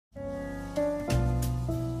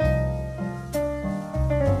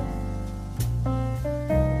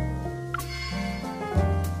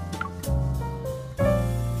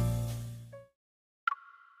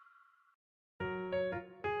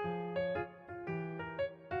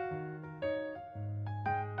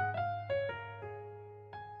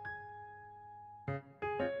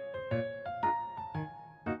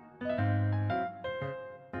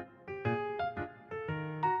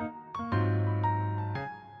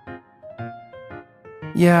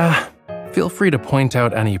Yeah, feel free to point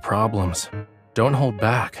out any problems. Don't hold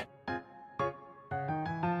back.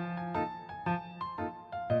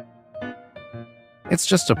 It's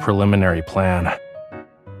just a preliminary plan.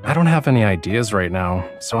 I don't have any ideas right now,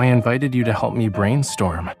 so I invited you to help me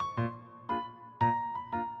brainstorm.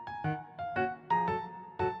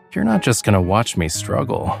 You're not just gonna watch me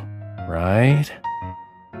struggle, right?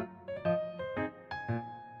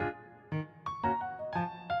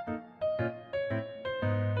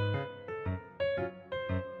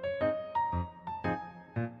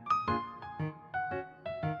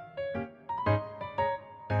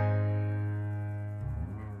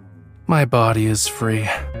 My body is free,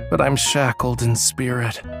 but I'm shackled in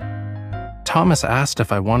spirit. Thomas asked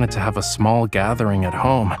if I wanted to have a small gathering at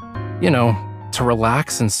home, to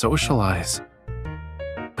relax and socialize.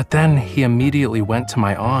 But then he immediately went to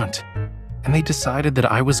my aunt, and they decided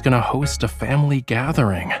that I was gonna host a family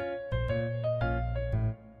gathering.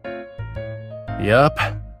 Yup,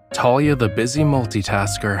 Talia the busy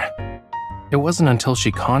multitasker. It wasn't until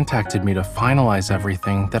she contacted me to finalize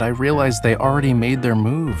everything that I realized they already made their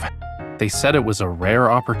move. They said it was a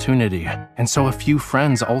rare opportunity, and so a few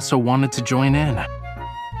friends also wanted to join in.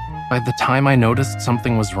 By the time I noticed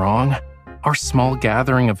something was wrong, our small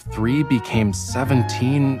gathering of 3 became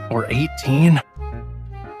 17 or 18.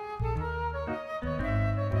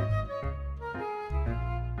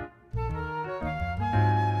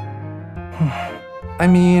 I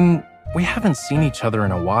mean, we haven't seen each other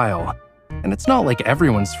in a while, and it's not like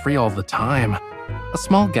everyone's free all the time. A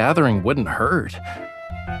small gathering wouldn't hurt.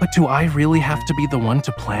 But do I really have to be the one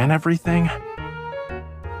to plan everything?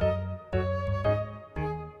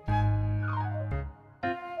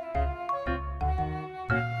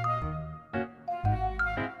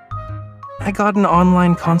 I got an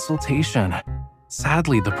online consultation.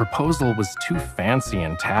 Sadly, the proposal was too fancy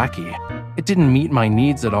and tacky. It didn't meet my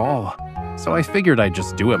needs at all, so I figured I'd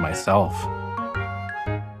just do it myself.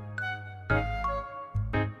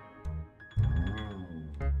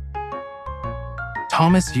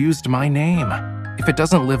 Thomas used my name. If it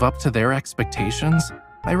doesn't live up to their expectations,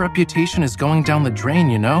 my reputation is going down the drain,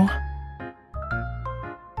 you know?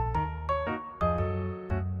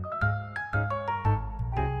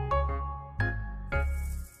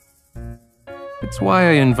 It's why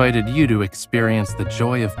I invited you to experience the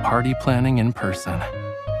joy of party planning in person.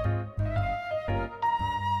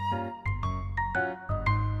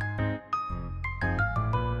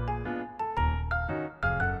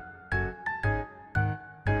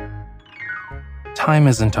 Time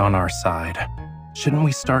isn't on our side. Shouldn't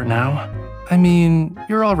we start now? I mean,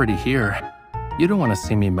 you're already here. You don't want to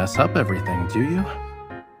see me mess up everything, do you?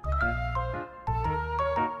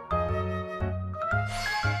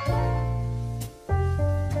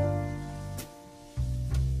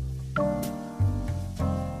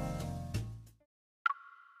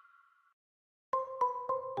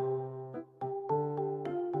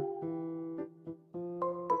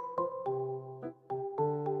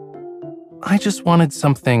 I just wanted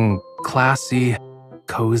something classy,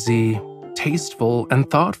 cozy, tasteful, and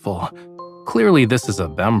thoughtful. Clearly, this is a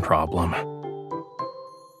them problem.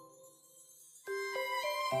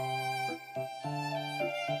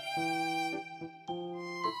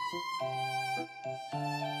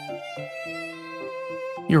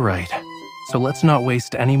 You're right. So let's not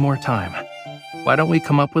waste any more time. Why don't we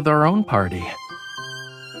come up with our own party?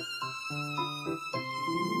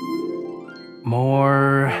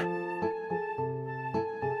 More...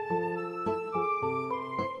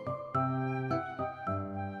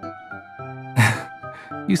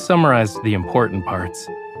 You summarized the important parts.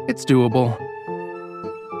 It's doable.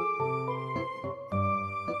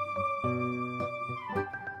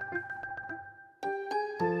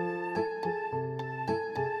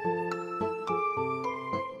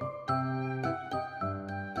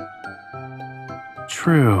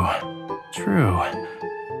 True.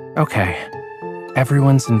 Okay.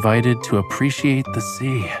 Everyone's invited to appreciate the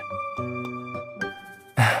sea.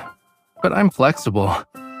 But I'm flexible.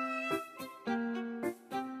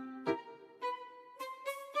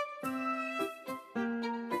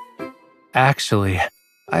 Actually,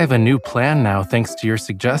 I have a new plan now thanks to your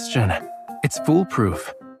suggestion. It's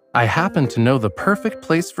foolproof. I happen to know the perfect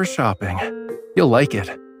place for shopping. You'll like it.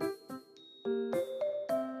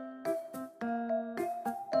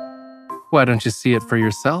 Why don't you see it for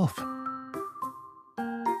yourself?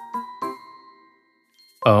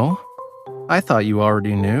 Oh? I thought you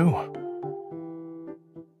already knew.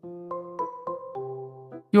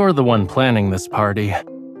 You're the one planning this party.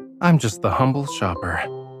 I'm just the humble shopper.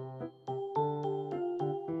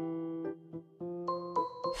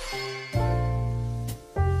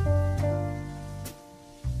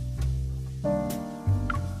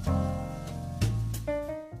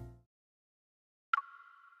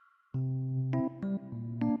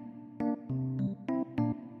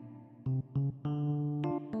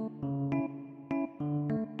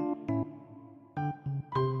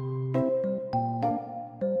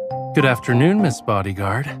 Good afternoon, Miss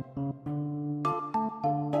Bodyguard.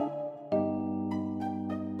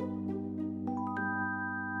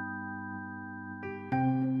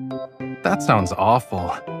 That sounds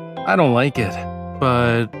awful. I don't like it,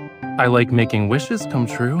 but I like making wishes come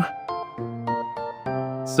true.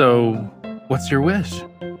 So, what's your wish?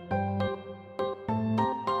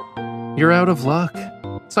 You're out of luck.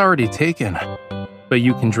 It's already taken. But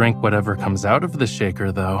you can drink whatever comes out of the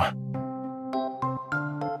shaker, though.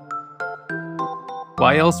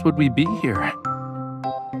 Why else would we be here?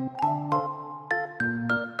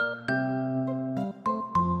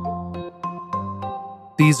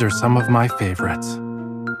 These are some of my favorites.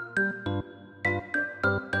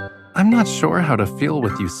 I'm not sure how to feel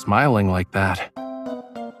with you smiling like that.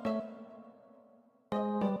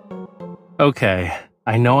 Okay,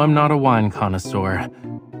 I know I'm not a wine connoisseur,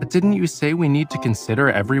 but didn't you say we need to consider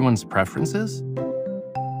everyone's preferences?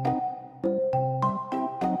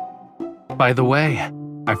 By the way,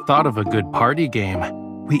 I've thought of a good party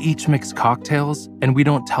game. We each mix cocktails, and we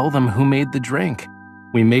don't tell them who made the drink.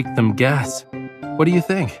 We make them guess. What do you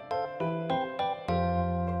think?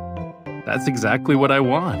 That's exactly what I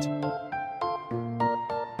want.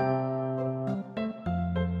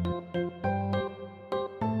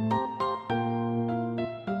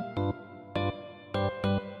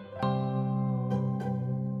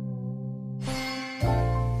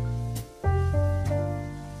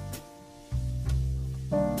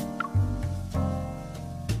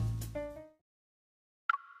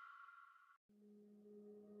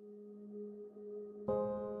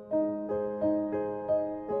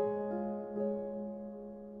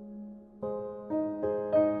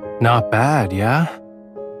 Not bad, yeah?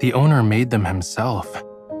 The owner made them himself.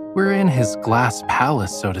 We're in his glass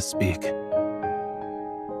palace, so to speak.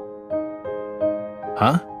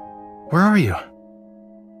 Huh? Where are you?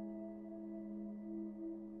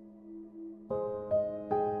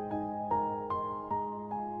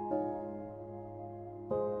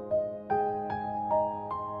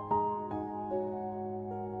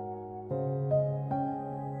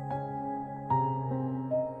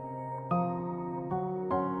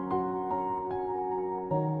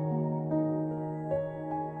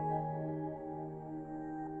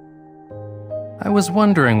 I was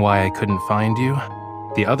wondering why I couldn't find you.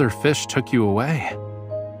 The other fish took you away.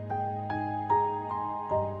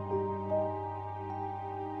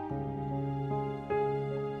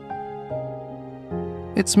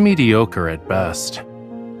 It's mediocre at best.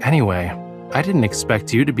 Anyway, I didn't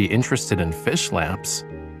expect you to be interested in fish lamps.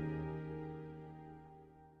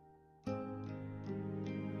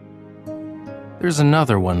 There's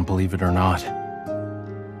another one, believe it or not.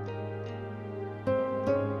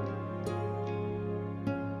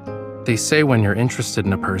 They say when you're interested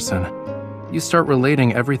in a person, you start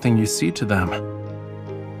relating everything you see to them.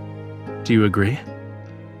 Do you agree?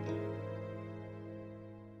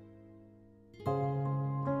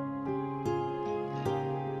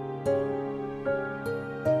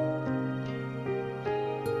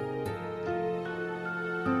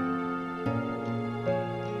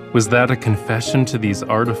 Was that a confession to these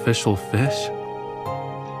artificial fish?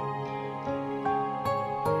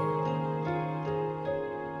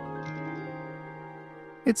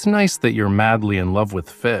 It's nice that you're madly in love with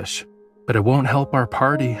fish, but it won't help our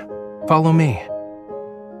party. Follow me.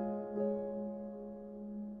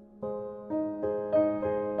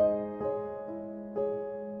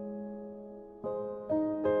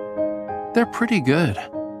 They're pretty good.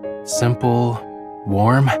 Simple,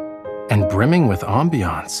 warm, and brimming with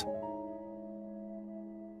ambiance.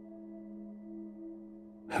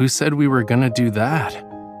 Who said we were gonna do that?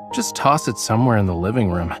 Just toss it somewhere in the living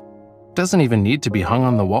room. Doesn't even need to be hung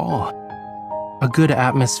on the wall. A good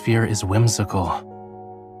atmosphere is whimsical.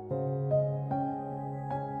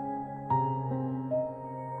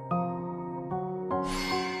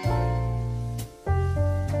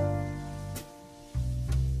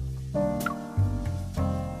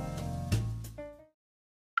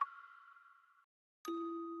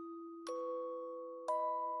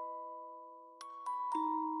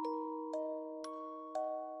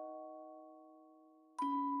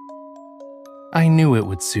 I knew it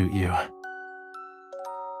would suit you.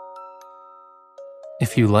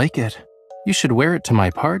 If you like it, you should wear it to my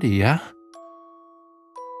party, yeah?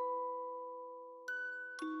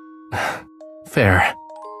 Fair.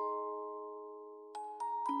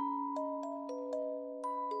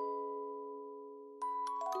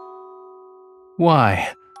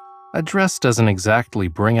 Why? A dress doesn't exactly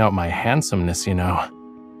bring out my handsomeness, you know.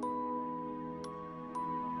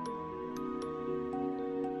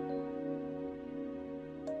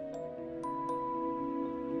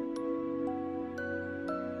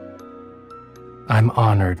 I'm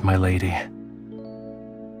honored, my lady.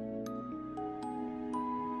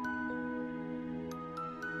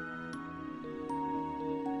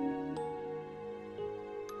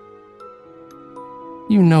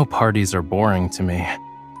 You know parties are boring to me.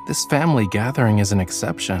 This family gathering is an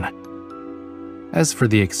exception. As for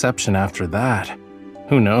the exception after that,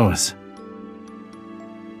 who knows?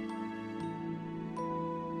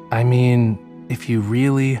 I mean, if you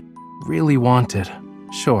really, really want it,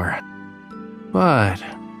 sure. But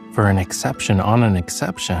for an exception on an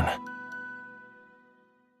exception,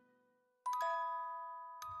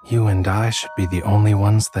 you and I should be the only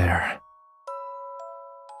ones there.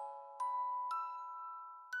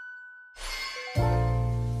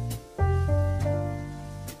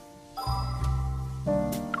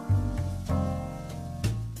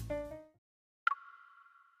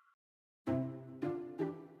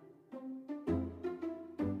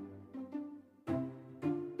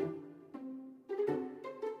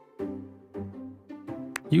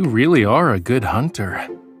 You really are a good hunter.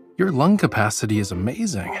 Your lung capacity is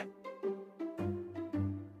amazing.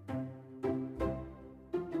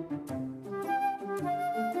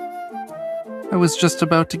 I was just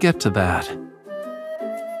about to get to that.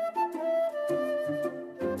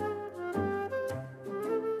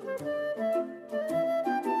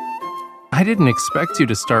 I didn't expect you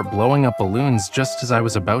to start blowing up balloons just as I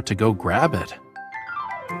was about to go grab it.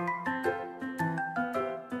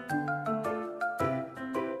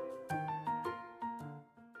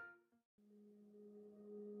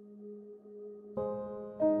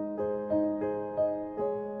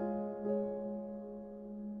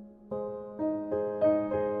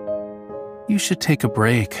 You should take a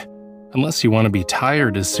break, unless you want to be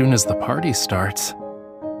tired as soon as the party starts.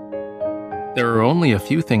 There are only a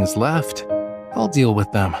few things left. I'll deal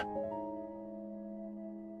with them.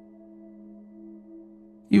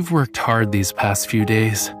 You've worked hard these past few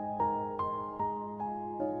days.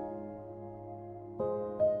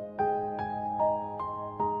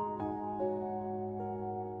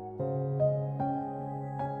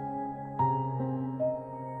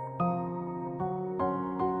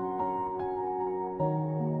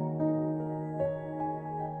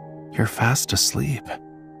 You're fast asleep.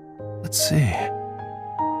 Let's see.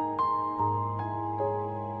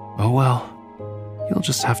 Oh well, you'll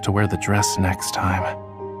just have to wear the dress next time.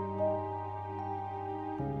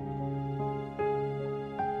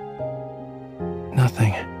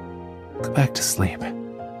 Nothing. Go back to sleep.